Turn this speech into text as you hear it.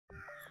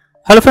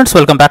Hello friends,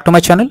 welcome back to my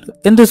channel.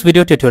 In this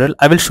video tutorial,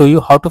 I will show you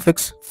how to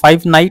fix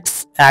Five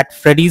Nights at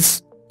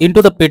Freddy's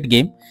Into the Pit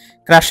game,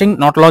 crashing,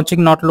 not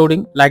launching, not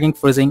loading, lagging,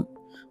 freezing,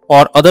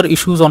 or other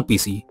issues on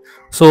PC.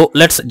 So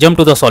let's jump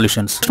to the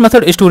solutions. First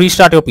method is to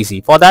restart your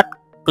PC. For that,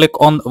 click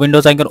on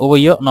Windows icon over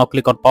here. Now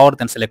click on power,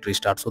 then select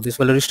restart. So this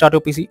will restart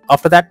your PC.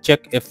 After that,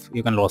 check if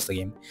you can launch the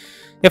game.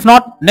 If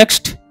not,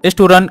 next is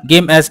to run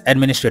game as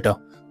administrator.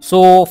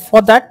 So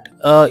for that,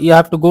 you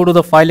have to go to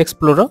the file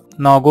explorer.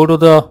 Now go to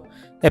the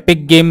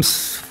Epic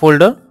Games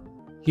folder.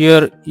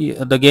 Here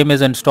the game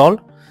is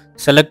installed.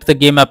 Select the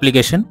game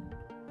application,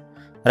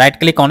 right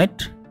click on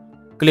it,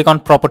 click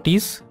on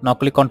properties. Now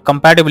click on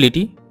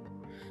compatibility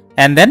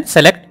and then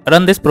select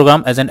run this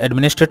program as an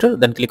administrator,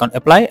 then click on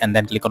apply and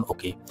then click on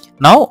OK.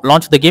 Now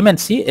launch the game and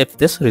see if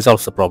this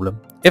resolves the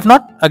problem. If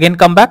not, again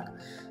come back,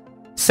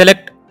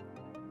 select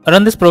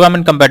run this program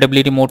in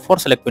compatibility mode for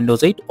select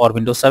Windows 8 or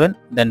Windows 7,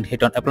 then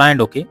hit on apply and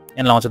OK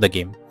and launch the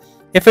game.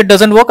 If it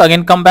doesn't work,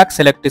 again come back,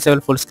 select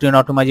disable full screen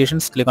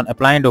optimizations, click on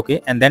apply and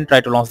OK and then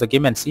try to launch the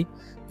game and see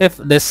if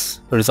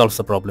this resolves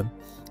the problem.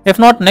 If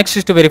not, next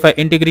is to verify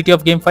integrity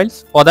of game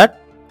files. For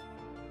that,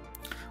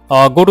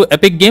 go to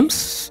Epic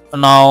Games.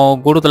 Now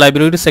go to the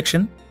library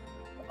section,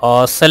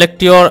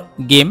 select your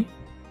game.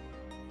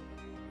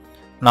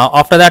 Now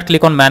after that,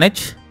 click on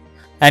manage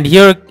and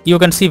here you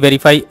can see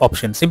verify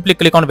option. Simply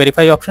click on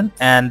verify option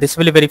and this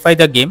will verify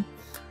the game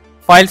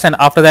files, and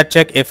after that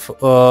check if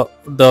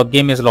the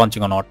game is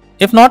launching or not.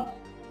 If not,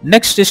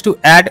 next is to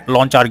add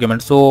launch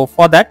argument. So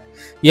for that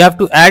you have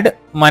to add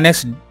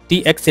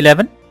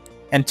 -dx11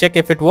 and check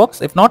if it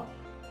works. If not,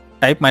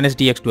 type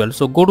 -dx12.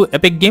 So go to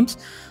Epic Games,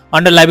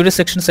 under library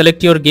section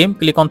select your game,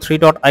 click on three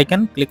dot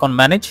icon, click on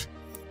manage.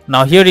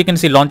 Now here you can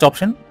see launch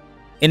option,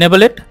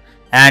 enable it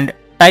and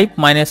type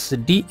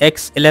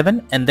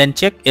 -dx11 and then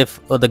check if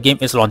the game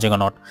is launching or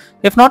not.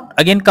 If not,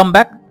 again come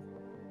back,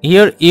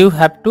 here you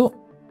have to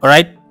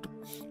write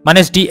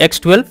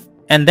 -dx12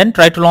 and then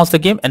try to launch the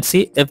game and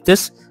see if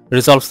this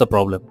resolves the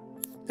problem.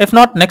 If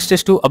not, next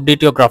is to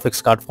update your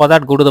graphics card. For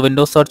that, go to the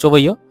Windows search over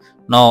here.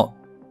 Now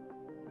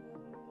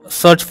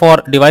search for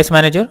device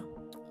manager,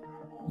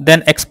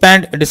 then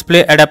expand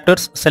display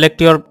adapters,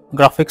 select your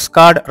graphics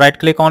card, right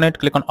click on it,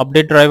 click on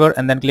update driver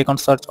and then click on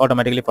search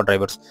automatically for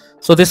drivers.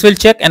 So this will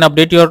check and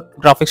update your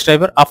graphics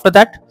driver. After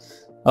that,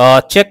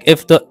 check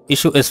if the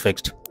issue is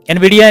fixed.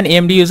 NVIDIA and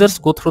AMD users,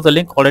 go through the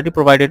link already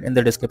provided in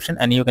the description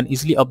and you can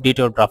easily update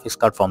your graphics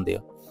card from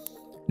there.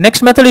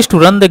 Next method is to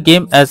run the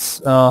game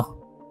as a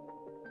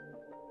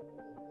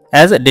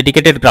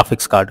dedicated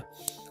graphics card.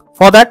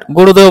 For that,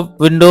 go to the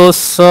Windows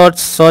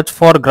search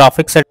for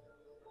graphics set.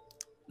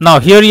 Now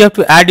here you have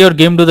to add your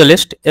game to the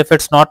list if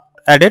it's not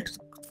added.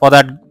 For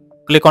that,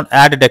 click on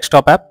add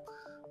desktop app.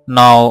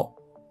 Now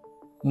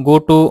go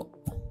to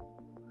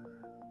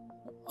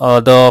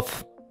the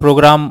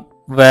program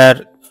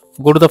where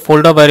go to the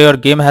folder where your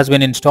game has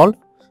been installed,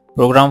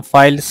 program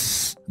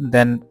files,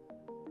 then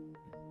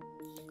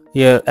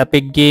here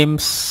Epic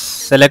Games,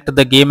 select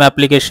the game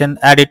application,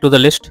 add it to the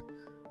list.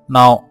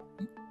 Now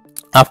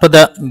after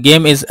the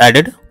game is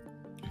added,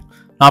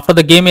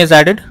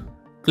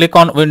 click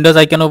on Windows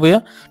icon over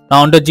here.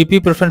 Now under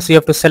GPU preference you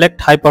have to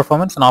select high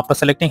performance, and after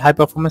selecting high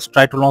performance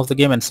try to launch the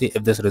game and see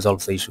if this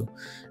resolves the issue.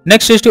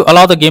 Next is to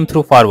allow the game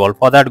through firewall.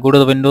 For that, go to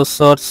the Windows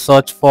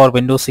search for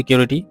Windows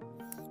security.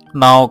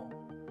 Now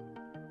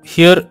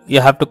here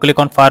you have to click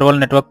on firewall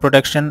network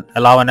protection,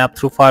 allow an app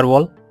through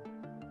firewall,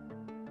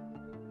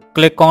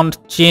 click on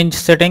change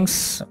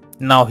settings.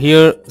 Now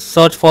here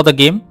search for the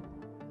game,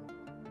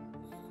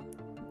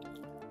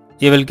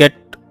 you will get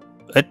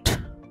it.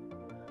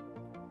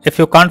 If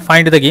you can't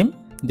find the game,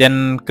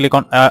 then click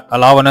on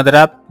allow another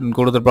app and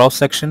go to the browse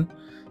section.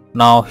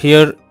 Now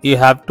here you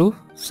have to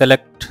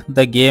select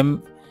the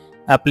game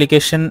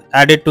application,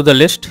 add it to the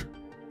list.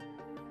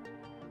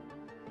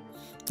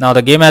 Now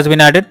the game has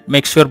been added.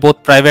 Make sure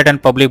both private and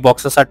public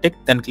boxes are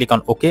ticked, then click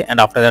on OK and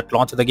after that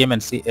launch the game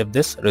and see if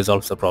this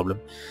resolves the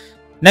problem.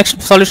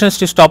 Next solution is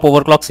to stop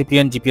overclock CPU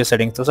and GPU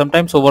settings. So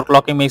sometimes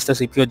overclocking makes the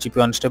CPU or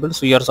GPU unstable,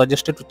 so you are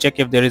suggested to check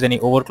if there is any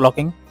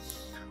overclocking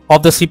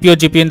of the CPU or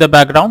GPU in the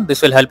background.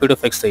 This will help you to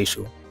fix the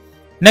issue.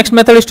 Next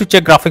method is to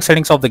check graphics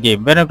settings of the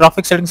game. When your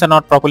graphics settings are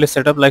not properly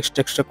set up, like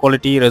texture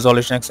quality,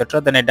 resolution,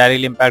 etc., then it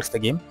directly impacts the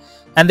game,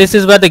 and this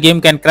is where the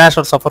game can crash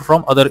or suffer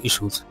from other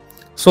issues.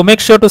 So make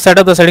sure to set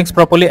up the settings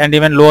properly and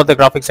even lower the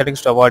graphics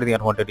settings to avoid the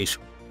unwanted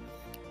issue.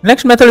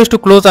 Next method is to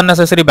close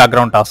unnecessary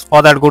background tasks.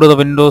 For that, go to the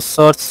Windows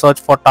search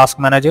for task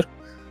manager.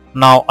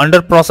 Now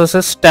under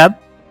processes tab,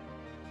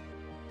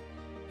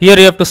 here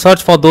you have to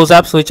search for those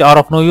apps which are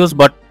of no use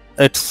but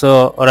it's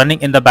running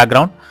in the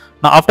background.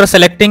 Now after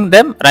selecting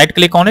them, right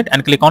click on it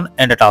and click on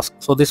end a task.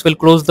 So this will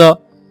close the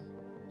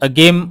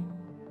game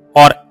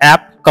or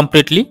app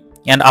completely,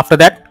 and after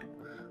that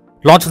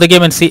launch the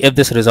game and see if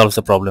this resolves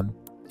the problem.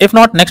 If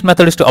not, next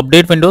method is to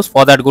update Windows.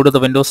 For that, go to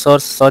the Windows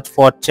search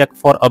for check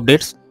for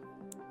updates.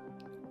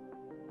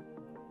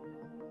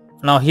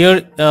 Now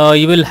here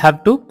you will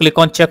have to click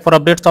on check for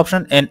updates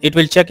option and it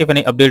will check if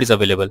any update is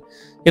available.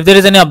 If there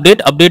is any update,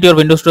 update your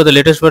Windows to the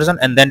latest version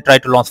and then try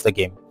to launch the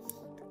game.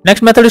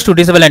 Next method is to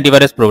disable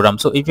antivirus program.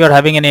 So if you are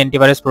having any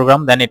antivirus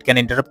program, then it can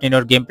interrupt in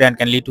your gameplay and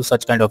can lead to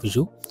such kind of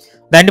issue.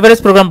 The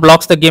antivirus program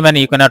blocks the game and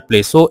you cannot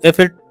play. So if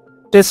it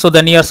is so,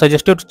 then you are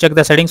suggested to check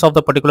the settings of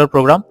the particular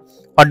program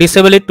or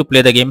disable it to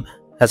play the game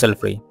hassle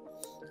free.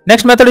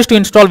 Next method is to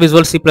install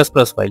Visual C++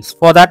 files.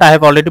 For that I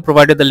have already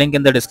provided the link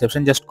in the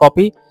description. Just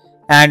copy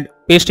and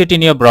paste it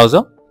in your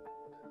browser.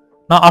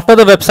 Now after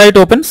the website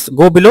opens,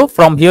 go below.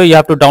 From here you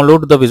have to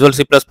download the Visual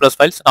C++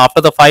 files. Now,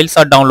 after the files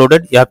are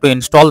downloaded, you have to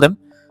install them.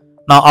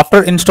 Now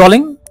after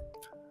installing,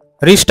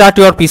 restart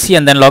your PC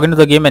and then log into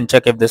the game and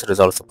check if this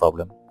resolves the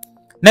problem.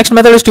 Next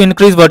method is to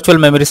increase virtual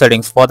memory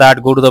settings. For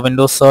that, go to the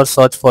Windows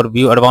search for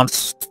View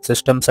Advanced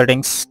System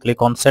Settings,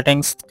 click on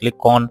Settings, click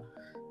on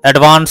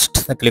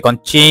Advanced, click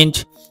on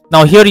Change.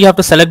 Now here you have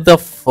to select the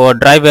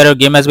drive where your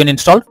game has been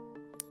installed.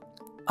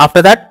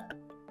 After that,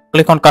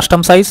 click on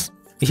Custom Size.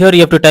 Here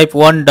you have to type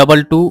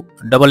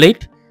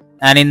 12288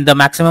 and in the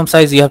maximum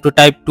size you have to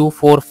type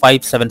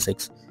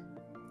 24576.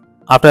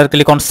 After that,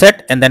 click on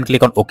Set and then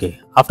click on OK.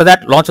 After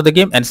that, launch the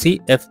game and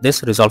see if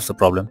this resolves the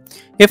problem.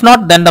 If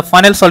not, then the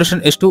final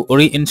solution is to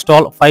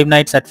reinstall Five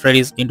Nights at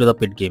Freddy's into the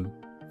pit game.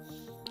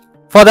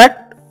 For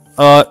that,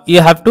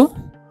 you have to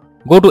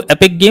go to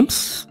Epic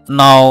Games.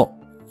 Now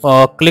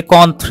click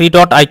on three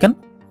dot icon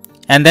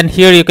and then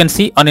here you can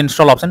see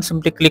uninstall option.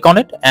 Simply click on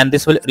it and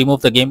this will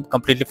remove the game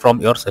completely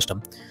from your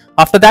system.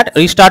 After that,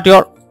 restart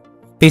your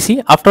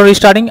PC. After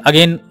restarting,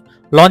 again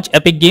launch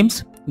Epic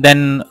Games,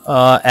 then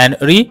and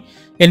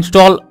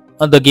reinstall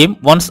the game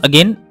once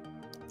again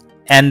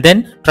and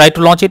then try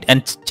to launch it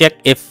and check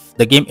if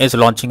the game is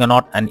launching or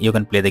not, and you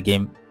can play the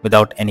game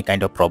without any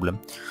kind of problem.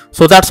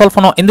 So that's all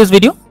for now in this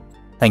video.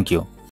 Thank you.